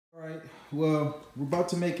well, we're about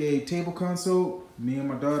to make a table console, me and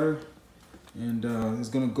my daughter, and it's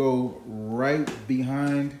gonna go right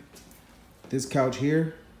behind this couch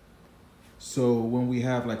here. So when we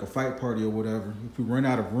have like a fight party or whatever, if we run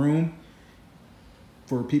out of room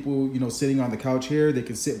for people, you know, sitting on the couch here, they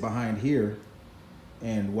can sit behind here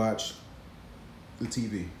and watch the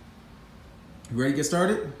TV. You ready to get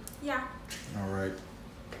started? Yeah. All right.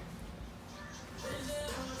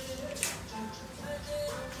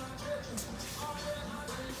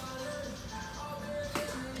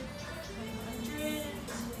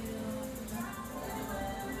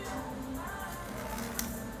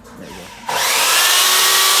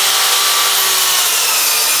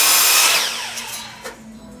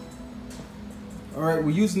 All right,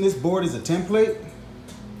 we're using this board as a template.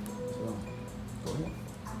 So, go ahead.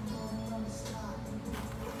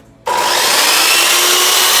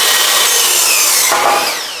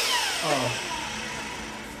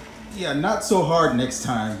 Yeah, not so hard next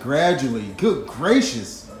time. Gradually. Good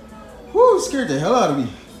gracious. Whoo, scared the hell out of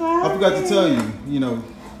me. Sorry. I forgot to tell you, you know,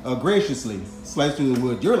 graciously slice through the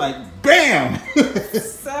wood. You're like, bam!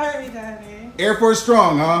 Sorry, Daddy. Air Force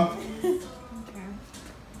strong, huh? Okay.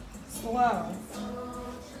 Slow.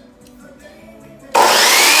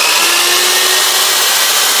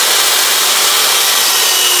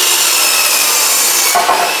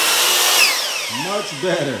 Much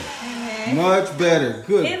better. Okay. Much better.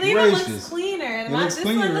 Good It even gracious. looks cleaner. It looks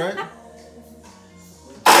cleaner, right?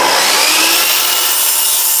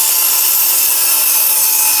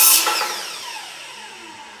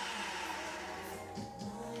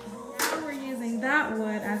 Now we're using that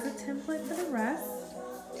wood as a template for the rest.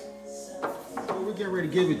 Well, we're getting ready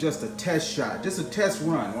to give it just a test shot. Just a test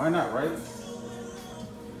run. Why not, right?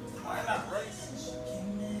 Why not, right?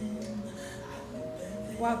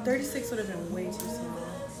 Wow, 36 would have been way too small.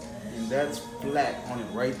 And that's flat on it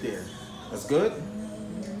right there. That's good?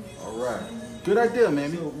 All right. Good idea,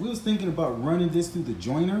 man. We was thinking about running this through the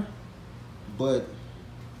joiner, but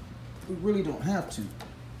we really don't have to.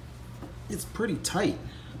 It's pretty tight.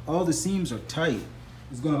 All the seams are tight.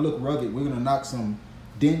 It's gonna look rugged. We're gonna knock some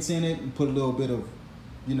dents in it and put a little bit of,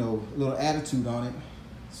 you know, a little attitude on it.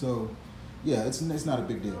 So, yeah, it's not a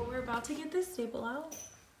big deal. But we're about to get this staple out.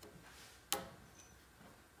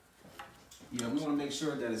 Yeah, we want to make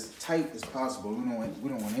sure that it's tight as possible. We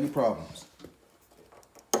don't want any problems.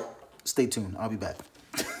 Stay tuned. I'll be back.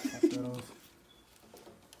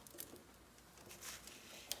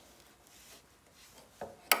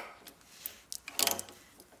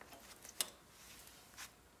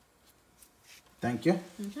 Thank you.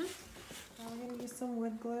 Now we're gonna use some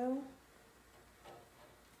wood glue.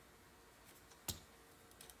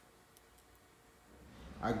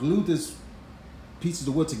 I glued this pieces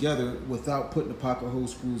of wood together without putting the pocket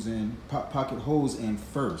holes in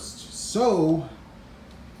first. So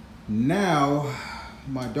now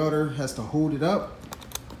my daughter has to hold it up.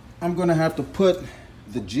 I'm gonna have to put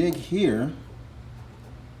the jig here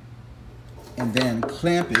and then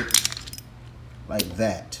clamp it like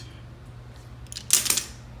that.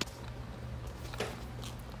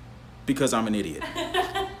 Because I'm an idiot. There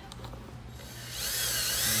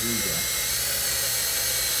you go.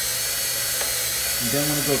 And then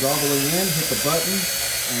when it goes all the way in, hit the button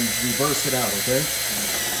and reverse it out, okay?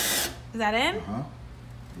 Is that in? Uh-huh.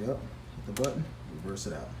 Yep. Hit the button, reverse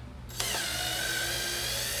it out.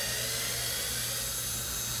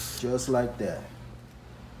 Just like that.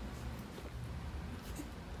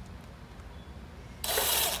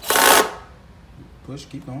 Push,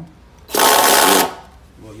 keep going.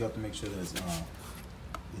 Well, you have to make sure that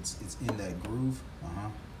it's in that groove. Uh-huh.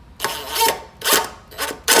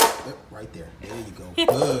 Yep, right there. There you go.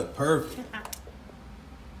 Good. Perfect.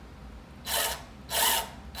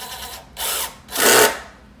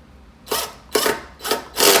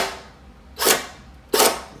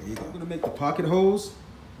 There you go. I'm going to make the pocket holes,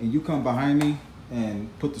 and you come behind me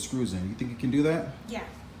and put the screws in. You think you can do that? Yeah.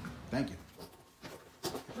 Thank you.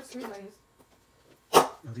 What screws are these?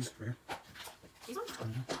 Oh, these are fair. These ones?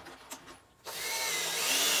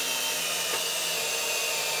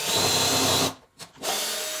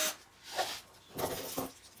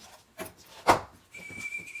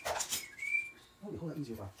 Hold that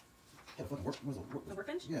easier if I had a fucking work. The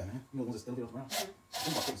workbench? Yeah, man. You know the ones that still around.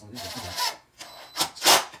 I'm about to take some of these.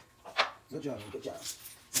 Good job, good job.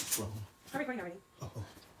 I'm recording already. Oh.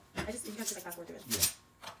 I just, you have to like fast forward through it. Yeah.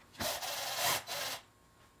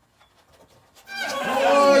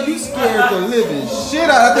 Oh, you scared the living shit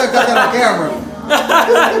out. I think I got that on camera.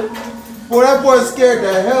 Boy, that boy scared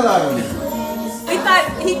the hell out of me. We thought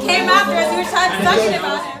he came after us. We were talking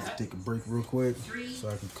about him. Take a break real quick so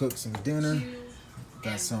I can cook some dinner.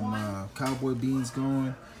 Got some cowboy beans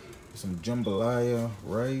going, some jambalaya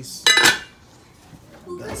rice.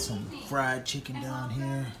 Got some fried chicken down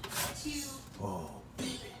here. Oh,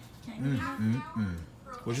 baby.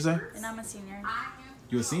 What'd you say? And I'm a senior.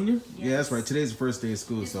 You a senior? Yes. Yeah, that's right. Today's the first day of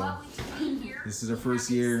school, so this is her first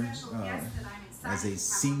year as a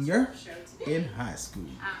senior in high school.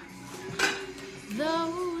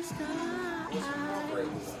 Those skies.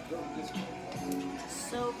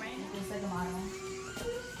 So rainy. Just like a model.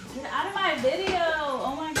 Get out of my video!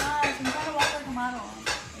 Oh my gosh, I'm trying to walk like a model.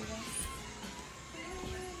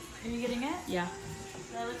 Are you getting it? Yeah.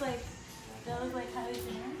 That looks like Kylie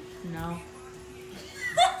Jenner? No.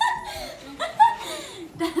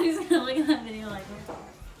 Daddy's gonna look at that video like this.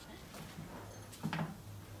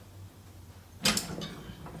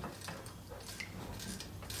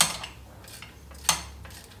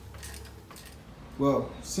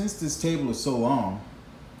 Well, since this table is so long,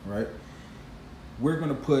 right, we're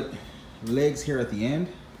gonna put legs here at the end,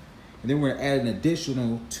 and then we're gonna add an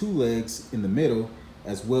additional 2 legs in the middle,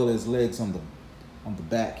 as well as legs on the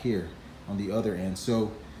back here, on the other end.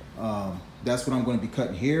 So that's what I'm gonna be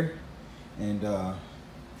cutting here, and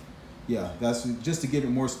yeah, that's just to give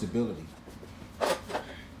it more stability.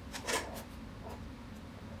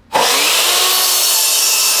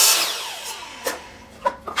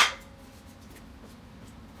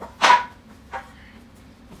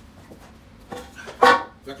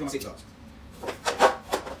 Back to my seatbelt.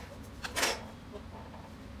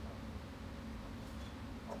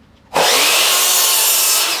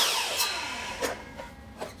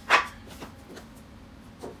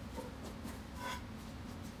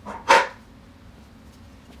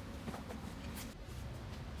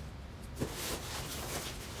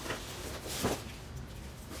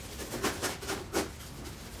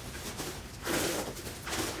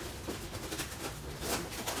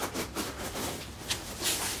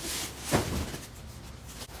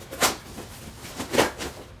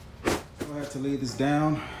 To lay this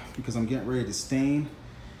down because I'm getting ready to stain.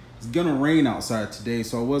 It's gonna rain outside today,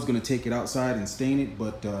 so I was gonna take it outside and stain it,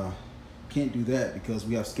 but can't do that because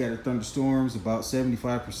we have scattered thunderstorms, about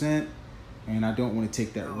 75%, and I don't want to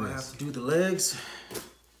take that risk. I have to do the legs,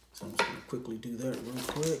 so I'm just gonna quickly do that real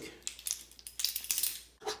quick.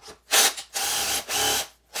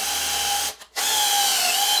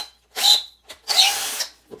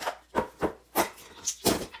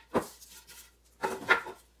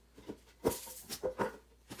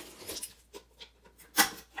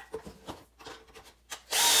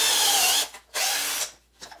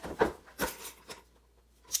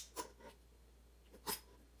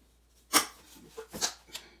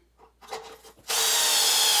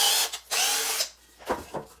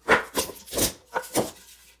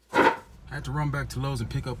 To run back to Lowe's and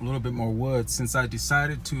pick up a little bit more wood since I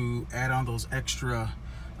decided to add on those extra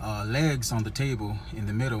legs on the table in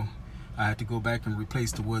the middle. I had to go back and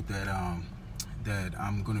replace the wood that I'm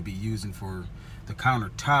going to be using for the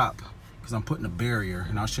countertop because I'm putting a barrier,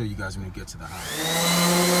 and I'll show you guys when we get to the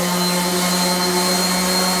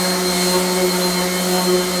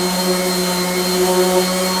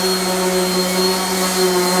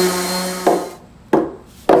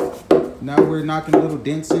Now we're knocking little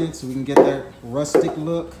dents in it so we can get that rustic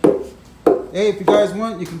look. Hey, if you guys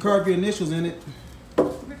want, you can carve your initials in it.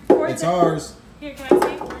 It's ours. Here, can I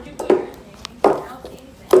see? Where'd you put your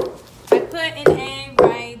I put an A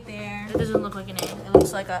right there. It doesn't look like an A. It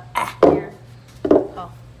looks like a here.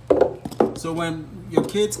 Oh. So when your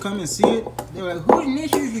kids come and see it, they're like, whose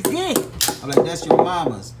initials is this? I'm like, that's your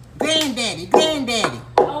mama's. Granddaddy, granddaddy.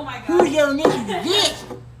 Oh my God. Whose your initials is this?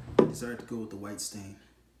 Decided to go with the white stain.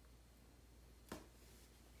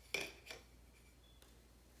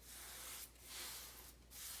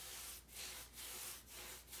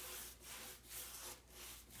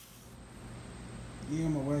 Yeah,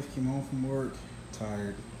 my wife came home from work,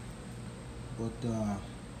 tired, but the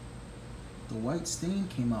white stain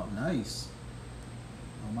came out nice.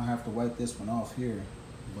 I might have to wipe this one off here,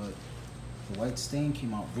 but the white stain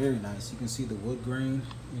came out very nice. You can see the wood grain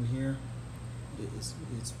in here. It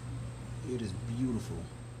is beautiful.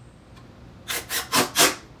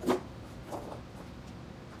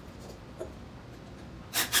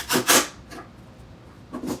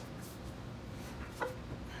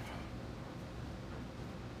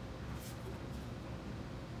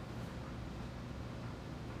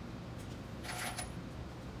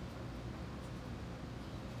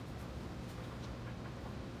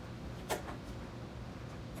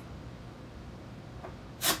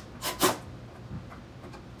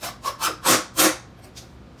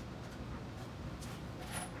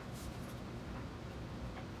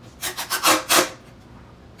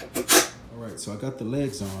 so I got the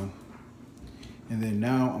legs on, and then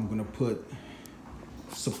now I'm gonna put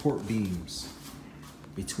support beams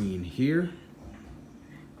between here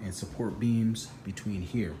and support beams between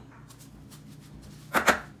here.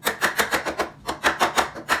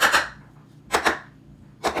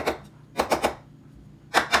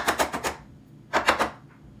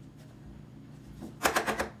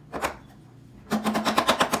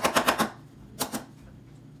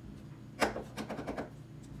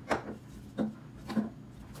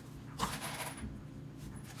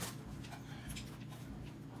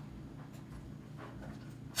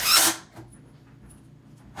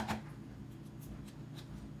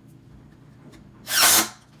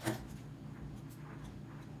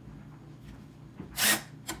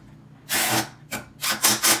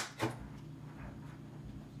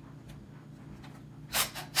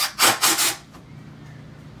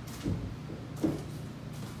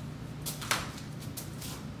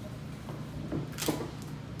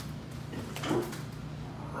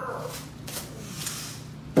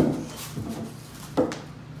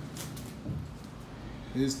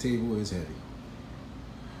 This table is heavy.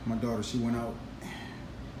 My daughter, she went out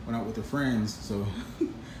with her friends, so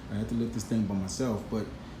I had to lift this thing by myself. But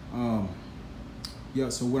yeah,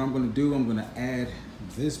 so what I'm gonna do, I'm gonna add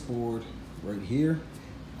this board right here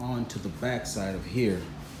onto the back side of here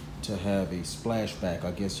to have a splashback,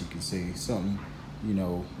 I guess you could say, something, you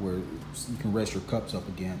know, where you can rest your cups up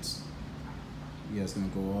against. Yeah, it's gonna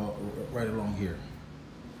go all right along here.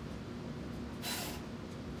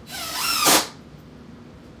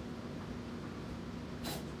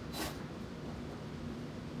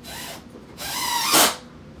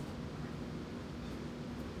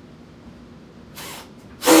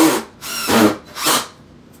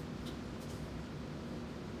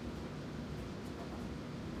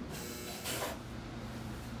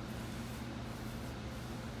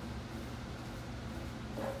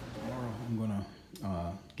 I'm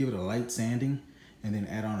gonna give it a light sanding and then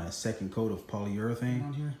add on a second coat of polyurethane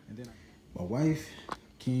on here. And then my wife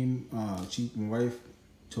came, my wife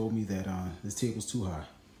told me that this table's too high.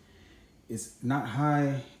 It's not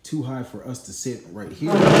too high for us to sit right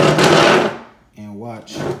here and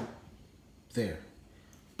watch there.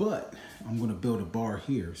 But I'm gonna build a bar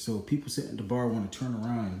here. So if people sitting at the bar wanna turn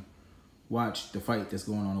around and watch the fight that's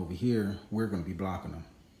going on over here, we're gonna be blocking them.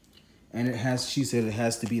 And it has, she said it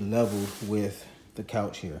has to be level with the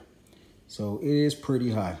couch here. So it is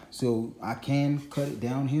pretty high. So I can cut it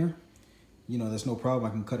down here. You know, there's no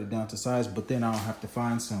problem. I can cut it down to size, but then I'll have to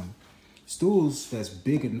find some stools that's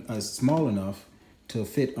big and small enough to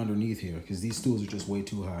fit underneath here, because these stools are just way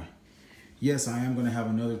too high. Yes, I am gonna have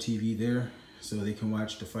another TV there so they can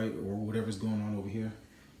watch the fight or whatever's going on over here.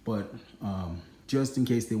 But just in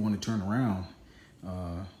case they want to turn around,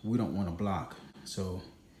 we don't want to block. So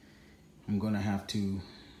I'm gonna have to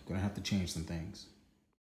change some things.